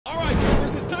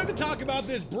it's time to talk about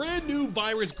this brand new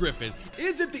virus Griffin.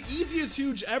 Is it the easiest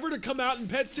huge ever to come out in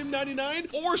Pet Sim 99?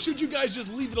 Or should you guys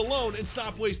just leave it alone and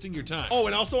stop wasting your time? Oh,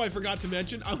 and also I forgot to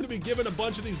mention, I'm gonna be giving a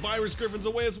bunch of these virus Griffins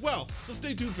away as well, so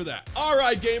stay tuned for that. All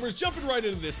right, gamers, jumping right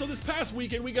into this. So this past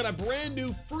weekend, we got a brand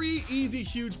new free, easy,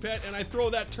 huge pet, and I throw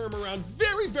that term around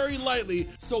very, very lightly.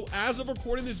 So as of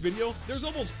recording this video, there's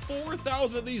almost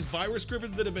 4,000 of these virus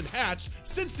Griffins that have been hatched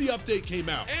since the update came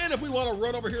out. And if we want to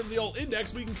run over here to the old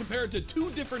index, we can compare it to two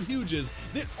different huges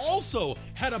that also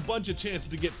had a bunch of chances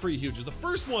to get free huges. The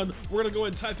first one we're gonna go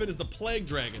and type in is the Plague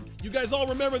Dragon. You guys all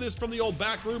remember this from the old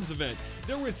Backrooms event.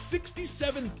 There was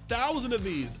 67,000 of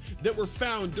these that were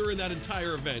found during that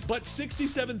entire event, but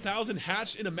 67,000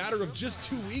 hatched in a matter of just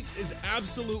 2 weeks is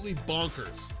absolutely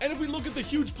bonkers. And if we look at the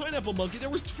huge pineapple monkey, there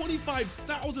was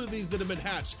 25,000 of these that have been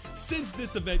hatched since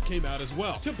this event came out as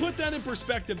well. To put that in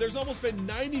perspective, there's almost been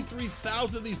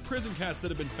 93,000 of these prison cats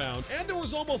that have been found, and there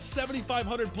was almost 7,500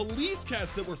 police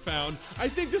cats that were found. I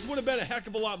think this would have been a heck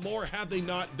of a lot more had they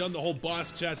not done the whole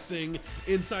boss chest thing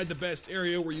inside the best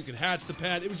area where you can hatch the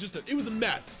pet. It was a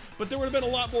mess, but there would have been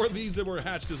a lot more of these that were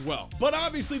hatched as well. But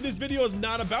obviously this video is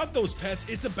not about those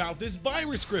pets, it's about this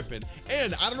virus Griffin.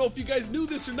 And I don't know if you guys knew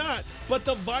this or not, but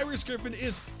the virus Griffin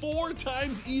is 4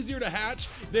 times easier to hatch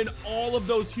than all of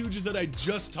those huges that I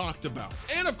just talked about.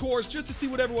 And of course, just to see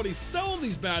what everybody's selling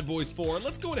these bad boys for,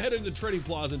 let's go ahead into the trading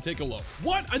plaza and take a look.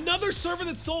 What? Another server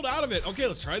that's sold out of it. Okay,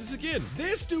 let's try this again.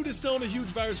 This dude is selling a huge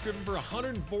virus Griffin for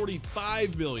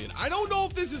 145 million. I don't know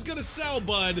if this is gonna sell,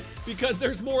 bud, because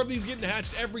there's more of these getting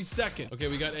hatched every second. Okay,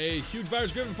 we got a huge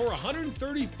virus Griffin for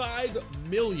 135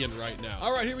 million right now.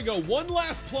 All right, here we go. One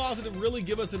last plaza to really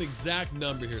give us an exact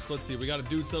number here. So let's see, we got a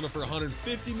dude selling it for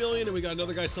 150 million and we got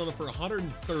another guy selling it for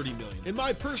 130 million. In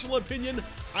my personal opinion,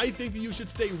 I think that you should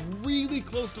stay really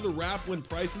close to the wrap when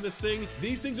pricing this thing.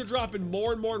 These things are dropping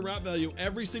more and more in wrap value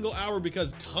every single hour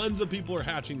because tons of people are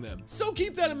hatching them. So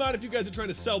keep that in mind if you guys are trying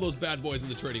to sell those bad boys in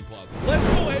the trading plaza. Let's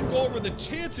go ahead and go over the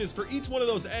chances for each one of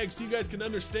those eggs so you guys can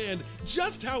understand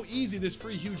just how easy this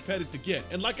free huge pet is to get.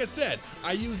 And like I said,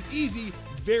 I use easy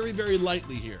very, very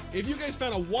lightly here. If you guys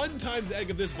found a 1 times egg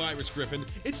of this virus Griffin,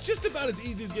 it's just about as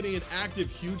easy as getting an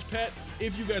active huge pet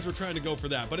if you guys were trying to go for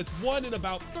that, but it's 1 in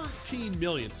about 13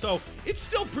 million, so it's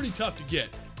still pretty tough to get.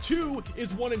 2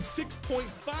 is 1 in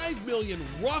 6.5 million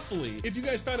roughly. If you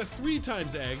guys found a 3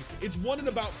 times egg, it's 1 in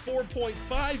about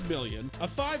 4.5 million. A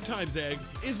 5 times egg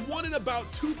is 1 in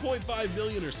about 2.5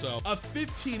 million or so. A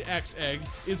 15x egg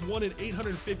is 1 in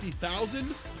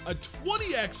 850,000. A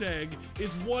 20x egg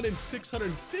is 1 in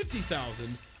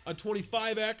 650,000. A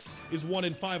 25x is 1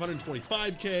 in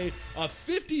 525K. A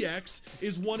 50x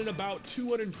is 1 in about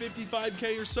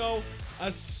 255K or so.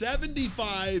 A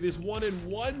 75 is 1 in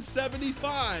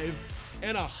 175.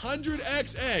 And a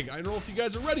 100x egg, I don't know if you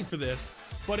guys are ready for this,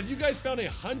 but if you guys found a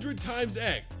 100 times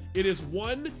egg, it is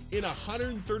 1 in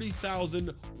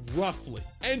 130,000 roughly.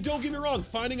 And don't get me wrong,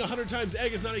 finding a 100 times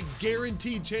egg is not a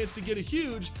guaranteed chance to get a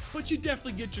huge, but you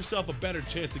definitely get yourself a better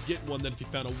chance of getting one than if you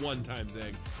found a 1 times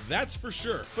egg. That's for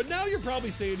sure. But now you're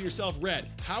probably saying to yourself, Red,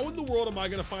 how in the world am I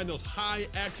gonna find those high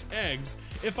X eggs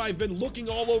if I've been looking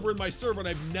all over in my server and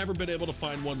I've never been able to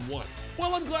find one once?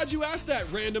 Well, I'm glad you asked that,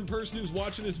 random person who's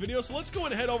watching this video, so let's go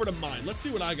and head over to mine. Let's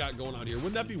see what I got going on here.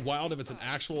 Wouldn't that be wild if it's an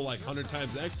actual like 100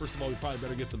 times egg? First of all, we probably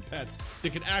better get some pets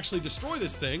that can actually destroy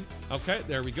this thing. Okay,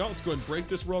 there we go. Let's go and break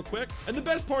this real quick. And the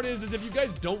best part is if you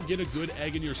guys don't get a good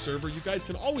egg in your server, you guys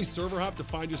can always server hop to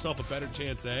find yourself a better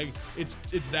chance egg. It's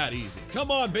that easy.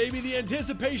 Come on, baby. The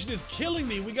anticipation is killing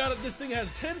me. We got it. This thing has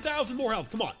 10,000 more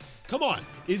health. Come on. Come on.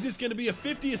 Is this going to be a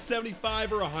 50, a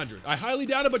 75, or 100? I highly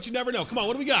doubt it, but you never know. Come on.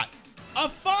 What do we got? A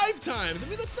 5 times. I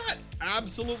mean, that's not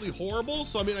absolutely horrible,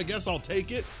 so I mean, I guess I'll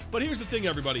take it. But here's the thing,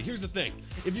 everybody. Here's the thing.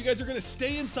 If you guys are gonna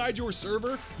stay inside your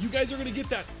server, you guys are gonna get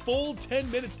that full 10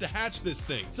 minutes to hatch this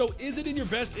thing. So is it in your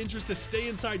best interest to stay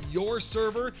inside your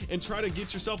server and try to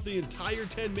get yourself the entire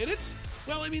 10 minutes?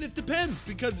 Well, I mean, it depends,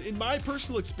 because in my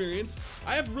personal experience,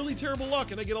 I have really terrible luck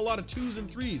and I get a lot of 2s and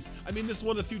 3s. I mean, this is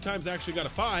one of the few times I actually got a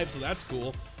 5, so that's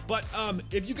cool. But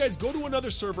if you guys go to another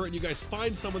server and you guys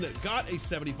find someone that got a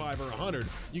 75 or 100,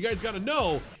 you guys gotta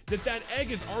know that that egg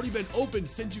has already been opened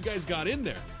since you guys got in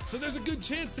there. So there's a good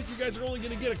chance that you guys are only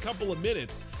gonna get a couple of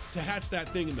minutes to hatch that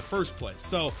thing in the first place.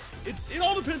 So it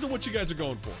all depends on what you guys are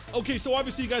going for. Okay, so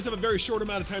obviously you guys have a very short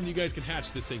amount of time that you guys can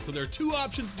hatch this thing. So there are 2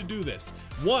 options to do this.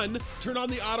 1, turn on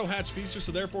the auto hatch feature,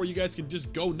 so therefore you guys can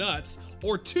just go nuts.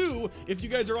 Or two, if you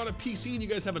guys are on a PC and you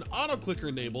guys have an auto clicker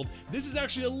enabled, this is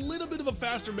actually a little bit of a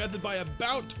faster method by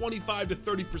about 25 to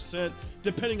 30%,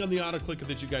 depending on the auto clicker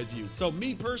that you guys use. So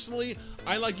me personally,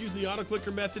 I like using the auto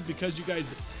clicker method because you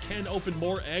guys can open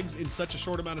more eggs in such a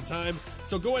short amount of time.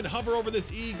 So go ahead and hover over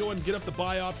this E, go ahead and get up the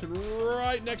buy option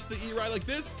right next to the E, right like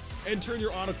this, and turn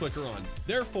your auto clicker on.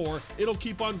 Therefore, it'll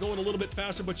keep on going a little bit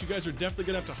faster, but you guys are definitely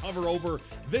gonna have to hover over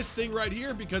this thing right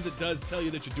here because it does tell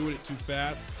you that you're doing it too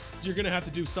fast. So you're gonna have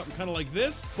to do something kind of like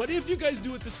this. But if you guys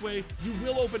do it this way, you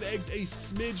will open eggs a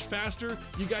smidge faster.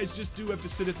 You guys just do have to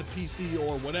sit at the PC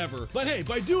or whatever. But hey,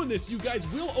 by doing this, you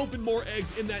guys will open more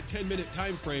eggs in that 10-minute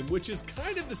time frame, which is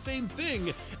kind of the same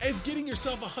thing as getting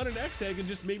yourself a 100x egg and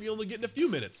just maybe only getting a few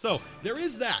minutes. So there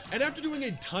is that. And after doing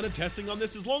a ton of testing on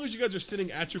this, as long as you guys are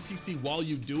sitting at your PC while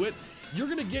you do it, you're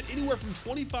gonna get anywhere from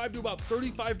 25 to about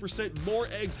 35% more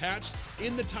eggs hatched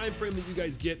in the time frame that you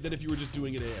guys get than if you were just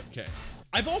doing it AFK.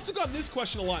 I've also gotten this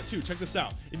question a lot too. Check this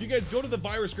out. If you guys go to the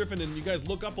Virus Griffin and you guys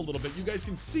look up a little bit, you guys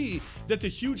can see that the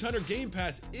Huge Hunter Game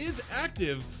Pass is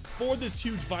active for this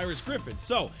Huge Virus Griffin.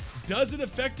 So, does it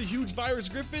affect the Huge Virus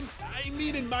Griffin? I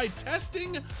mean, in my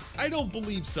testing, I don't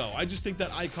believe so. I just think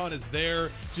that icon is there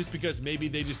just because maybe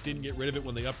they just didn't get rid of it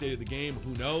when they updated the game.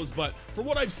 Who knows? But from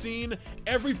what I've seen,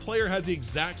 every player has the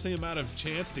exact same amount of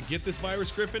chance to get this Virus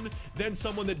Griffin than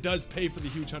someone that does pay for the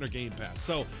Huge Hunter Game Pass.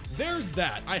 So, there's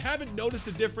that. I haven't noticed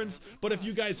a difference, but if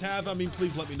you guys have, I mean,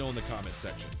 please let me know in the comment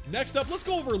section. Next up, let's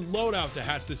go over loadout to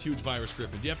hatch this Huge Virus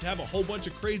Griffin. Do you have to have a whole bunch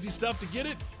of crazy stuff to get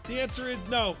it? The answer is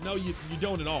no, you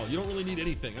don't at all. You don't really need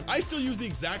anything. I still use the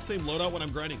exact same loadout when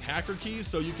I'm grinding hacker keys,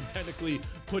 so you can technically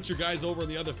put your guys over on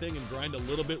the other thing and grind a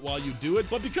little bit while you do it,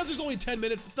 but because there's only 10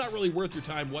 minutes, it's not really worth your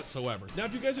time whatsoever. Now,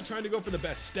 if you guys are trying to go for the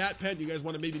best stat pen, you guys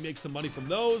want to maybe make some money from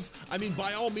those, I mean,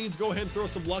 by all means, go ahead and throw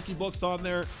some lucky books on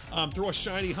there, throw a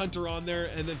shiny hunter on there,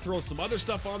 and then throw some other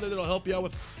stuff on there that'll help you out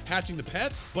with hatching the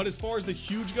pets. But as far as the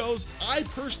huge goes, I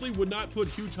personally would not put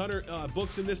huge hunter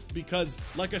books in this because,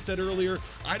 like I said earlier,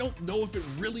 I don't know if it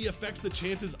really affects the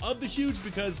chances of the huge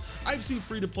because I've seen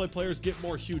free-to-play players get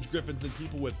more huge griffins than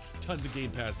people with tons of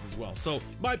game passes as well. So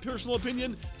my personal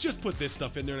opinion, just put this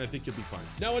stuff in there and I think you'll be fine.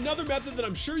 Now, another method that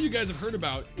I'm sure you guys have heard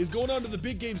about is going onto the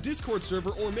Big Games Discord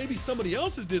server or maybe somebody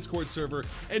else's Discord server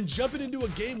and jumping into a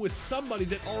game with somebody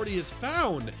that already has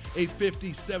found a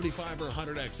 50, 75, or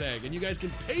 100x egg, and you guys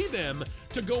can pay them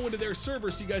to go into their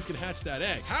server so you guys can hatch that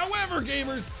egg. However,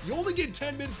 gamers, you only get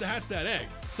 10 minutes to hatch that egg.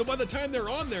 So by the time they're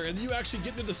on there and you actually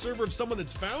get into the server of someone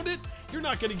that's found it, you're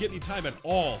not going to get any time at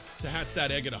all to hatch that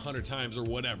egg at 100 times or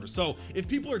whatever. So if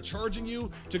people are charging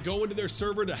you to go into their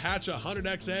server to hatch a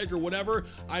 100x egg or whatever,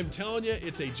 I'm telling you,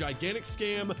 it's a gigantic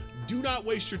scam. Do not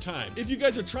waste your time. If you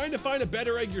guys are trying to find a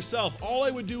better egg yourself, all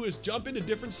I would do is jump into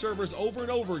different servers over and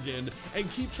over again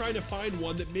and keep trying to find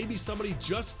one that maybe somebody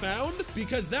just found,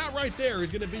 because that right there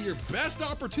is going to be your best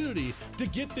opportunity to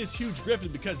get this huge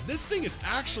griffin, because this thing is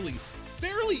actually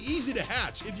fairly easy to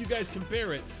hatch if you guys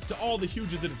compare it to all the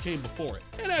huges that have came before it.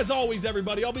 And as always,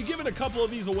 everybody, I'll be giving a couple of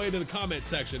these away to the comment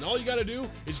section. All you gotta do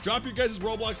is drop your guys'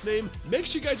 Roblox name, make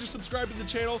sure you guys are subscribed to the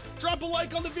channel, drop a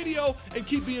like on the video, and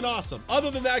keep being awesome. Other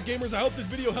than that, gamers, I hope this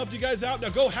video helped you guys out. Now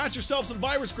go hatch yourself some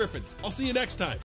virus griffins. I'll see you next time.